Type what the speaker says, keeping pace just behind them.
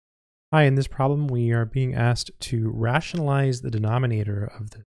Hi, in this problem, we are being asked to rationalize the denominator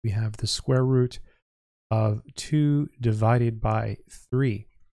of this. We have the square root of 2 divided by 3.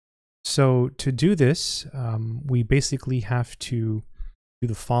 So to do this, we basically have to do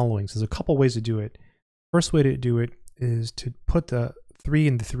the following. So there's a couple ways to do it. First way to do it is to put the 3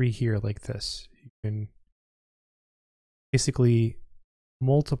 and the 3 here like this. You can basically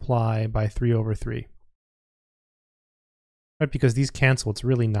multiply by 3 over 3. Right, because these cancel, it's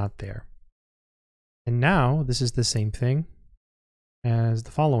really not there. And now this is the same thing as the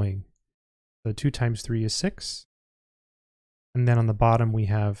following. So 2 times 3 is 6. And then on the bottom we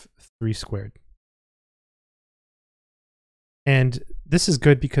have 3 squared. And this is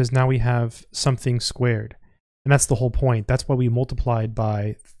good because now we have something squared. And that's the whole point. That's why we multiplied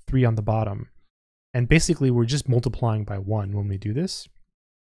by 3 on the bottom. And basically we're just multiplying by 1 when we do this.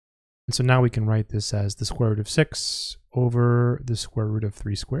 And so now we can write this as the square root of 6 over the square root of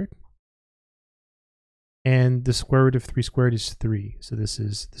 3 squared. And the square root of 3 squared is 3. So this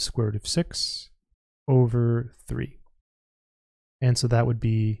is the square root of 6 over 3. And so that would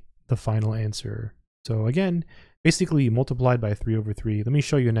be the final answer. So again, basically you multiplied by 3 over 3. Let me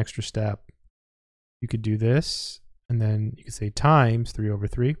show you an extra step. You could do this, and then you could say times 3 over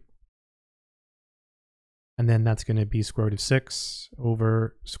 3. And then that's going to be square root of 6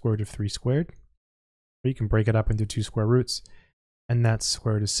 over square root of 3 squared. Or you can break it up into 2 square roots. And that's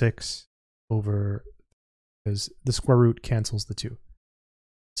square root of 6 over, because the square root cancels the 2.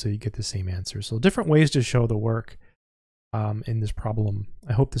 So you get the same answer. So different ways to show the work in this problem.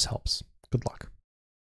 I hope this helps. Good luck.